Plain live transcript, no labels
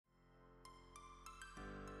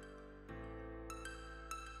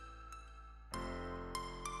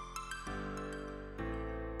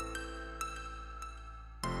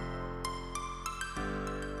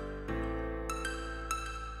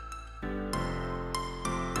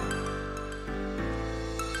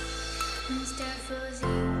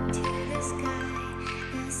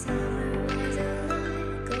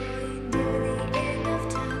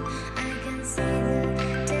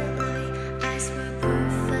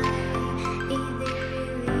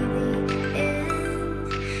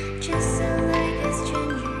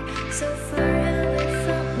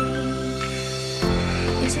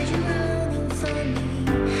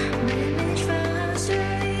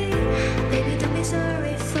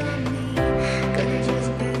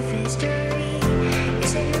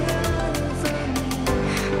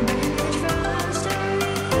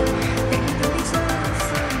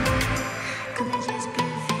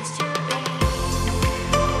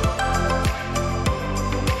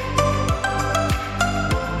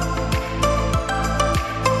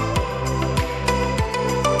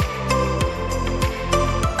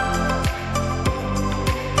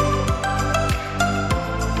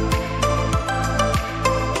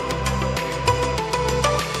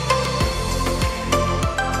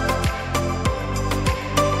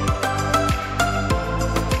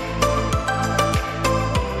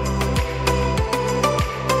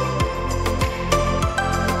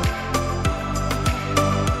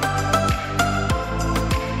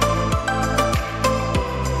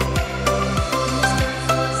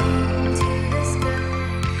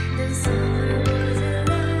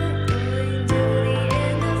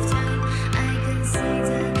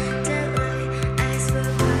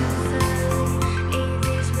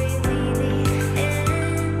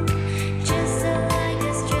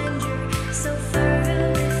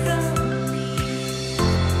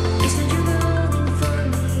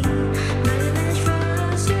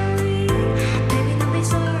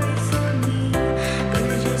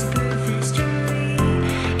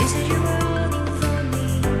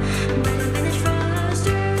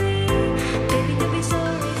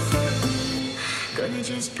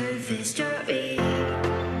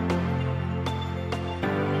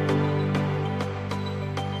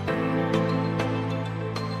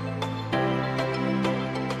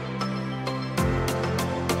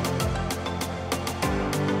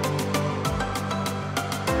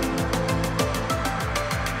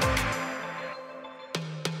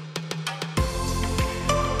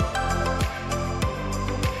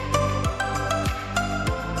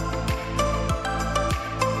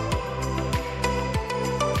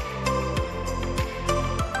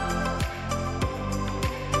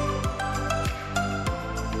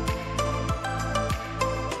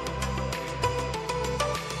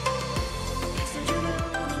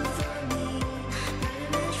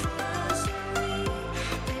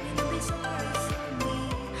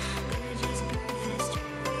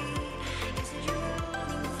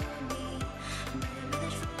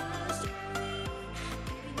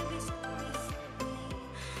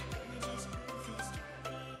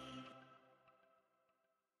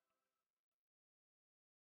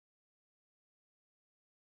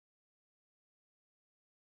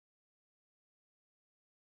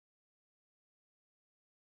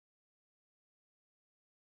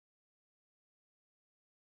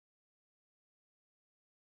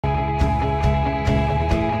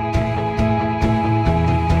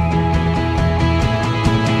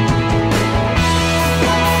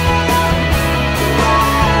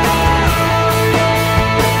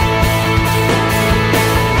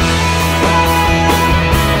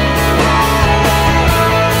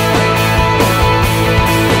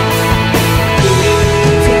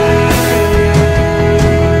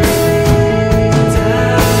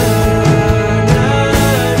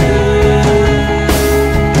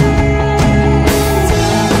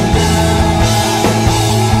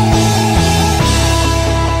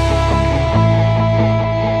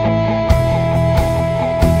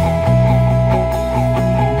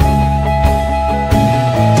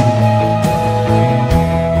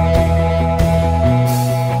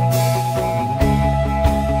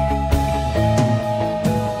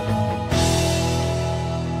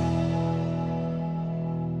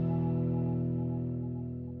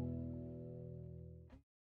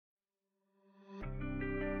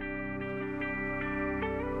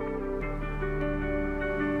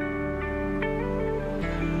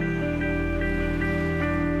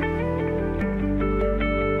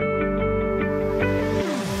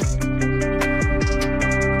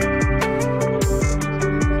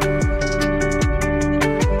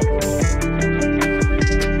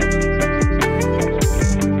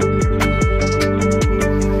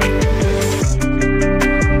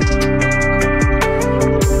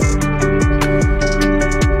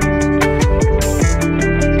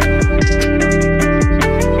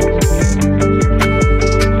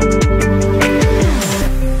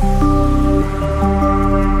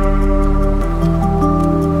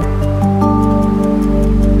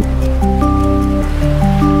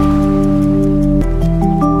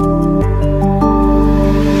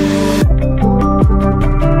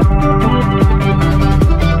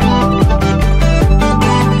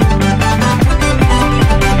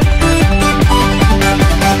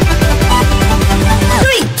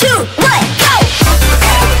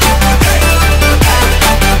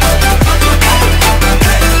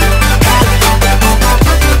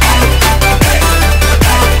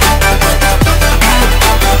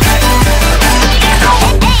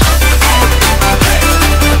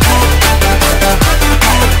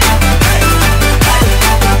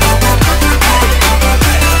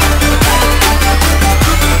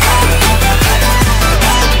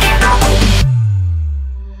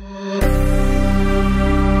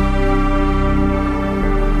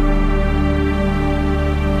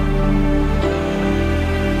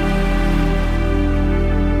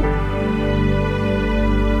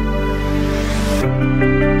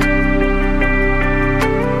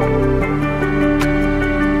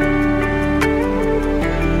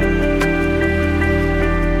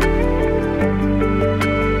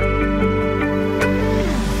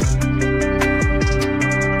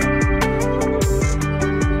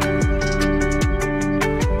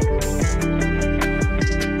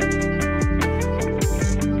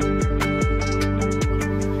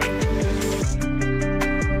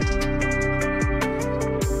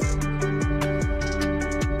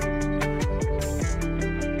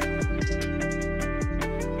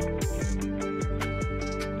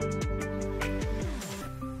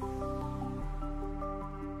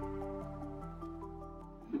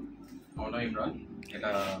নাম ইমরান।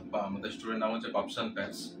 এটা আমাদের স্টোরের নাম হচ্ছে Pups and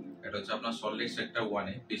Pets। এটা হচ্ছে আপনার সল্টলেক সেক্টর 1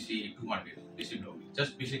 এ পিসি 200 পিসি ব্লক,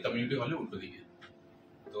 জাস্ট পিসি কমিউনিটি হলে উল্টো দিকে।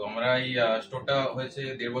 তো আমরা এই স্টোরটা হয়েছে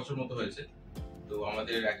 1.5 বছর মতো হয়েছে। তো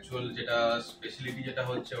আমাদের অ্যাকচুয়াল যেটা স্পেশালিটি যেটা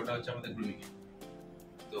হচ্ছে ওটা হচ্ছে আমাদের গ্রুমিং।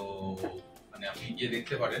 তো মানে আপনি গিয়ে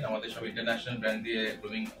দেখতে পারেন আমাদের সব ইন্টারন্যাশনাল ব্র্যান্ড দিয়ে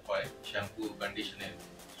গ্রুমিং হয়, শ্যাম্পু, কন্ডিশনার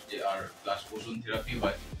আর প্লাস ওজোন থেরাপি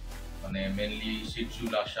হয়, মানে মেনলি শিটজু,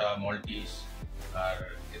 লাসা, মল্টিস আর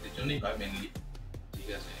এদের জন্যই হয় মেনলি, ঠিক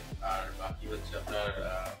আছে। আর বাকি হচ্ছে আপনার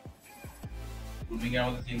গ্রুমিং এর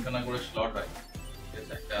আমাদের 3খানা করে স্লট হয়, ঠিক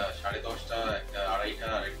আছে, একটা 10:30টা, একটা 2:30টা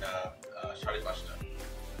আর একটা 5:30টা।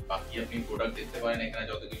 বাকি আপনি প্রোডাক্ট দেখতে পারেন, এখানে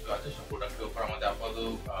যত কিছু আছে সব প্রোডাক্টের উপর আমাদের আপাতত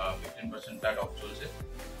 15% ফ্ল্যাট অফ চলছে,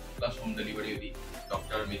 প্লাস হোম ডেলিভারি দিই।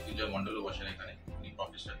 ডক্টর মৃত্যুঞ্জয় মন্ডলও বসেন এখানে, উনি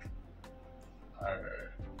প্রফেসর। আর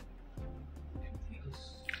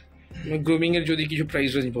গ্রুমিং এর যদি কিছু প্রাইস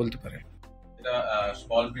যদি বলতে পারেন। এটা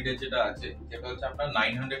স্মল ব্রিডের যেটা আছে যেটা হচ্ছে আপনার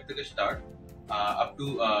 900 থেকে স্টার্ট আপ টু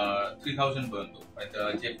 3000 পর্যন্ত।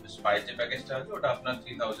 যে স্পাইস যে প্যাকেজটা আছে ওটা আপনার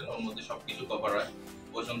 3000, ওর মধ্যে সবকিছু কভার হয়,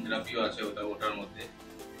 ওজন থেরাপিও আছে ওটার মধ্যে।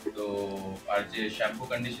 তো আর যে শ্যাম্পু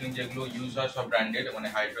কন্ডিশনিং যেগুলো ইউজ হয় সব ব্র্যান্ডেড, মানে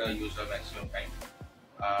হাইড্রা ইউজ হয় ম্যাক্সিমাম টাইম।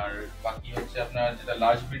 আর বাকি হচ্ছে আপনার যেটা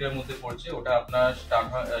লার্জ ব্রিডের মধ্যে পড়ছে ওটা আপনার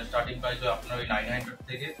স্টার্টিং প্রাইস আপনার ওই 900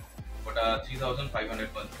 থেকে ওটা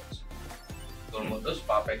 3500 পর্যন্ত আছে। তোর মধ্যে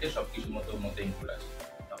স্পা প্যাকেজ সবকিছুর মধ্যে ইনক্লুড আছে।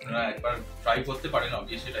 আপনারা একবার ট্রাই করতে পারেন,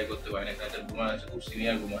 অবভিয়াসলি ট্রাই করতে পারেন। এখানে একটা গ্রুমার আছে, খুব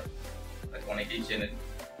সিনিয়র গ্রুমার, অনেকেই চেনেন,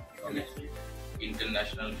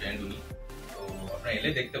 ইন্টারন্যাশনাল ব্র্যান্ড উনি। তো আপনারা এলে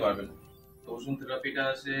দেখতে পারবেন। ওজন থেরাপিটা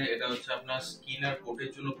আছে, এটা হচ্ছে আপনার স্কিন আর কোটের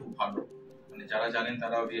জন্য খুব ভালো, মানে যারা জানেন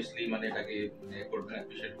তারা অবভিয়াসলি মানে এটাকে করবেন,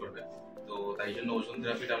 অ্যাপ্রিশিয়েট করবেন। তো তাই জন্য ওজন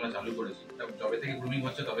থেরাপিটা আমরা চালু করেছি, যবে থেকে গ্রুমিং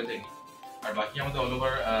হচ্ছে তবে থেকে। আর বাকি আমাদের অল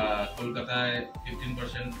ওভার কলকাতায়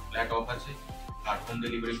 15% ফ্ল্যাট অফ আছে, আর হোম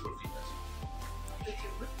ডেলিভারি ফর ফ্রি আছে।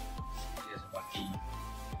 বাকি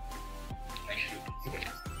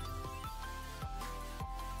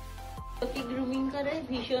গ্রুমিং করে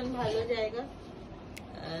ভীষণ ভালো জায়গা,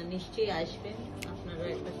 নিশ্চয়ই আসবেন, আপনারা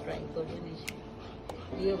একটা ট্রাই করবেন, এসে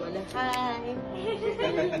দিয়ে বলে হাই।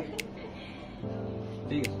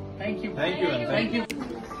 ঠিক আছে, থ্যাংক ইউ।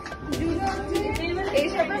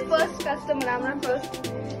 এইসবের ফার্স্ট কাস্টমার, আমরা ফার্স্ট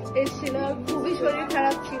এসেছিল, খুবই শরীর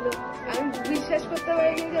খারাপ ছিল, আমি বিশ্বাস করতে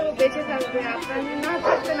পারিনি যে ও বেঁচে থাকবে। আপনার না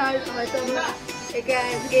থাকতে না হয়তো আমরা একে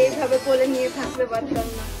এইভাবে কোলে নিয়ে থাকতে পারতাম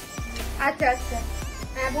না। আচ্ছা,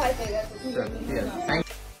 হ্যাঁ, ভয় পেয়ে গেছে।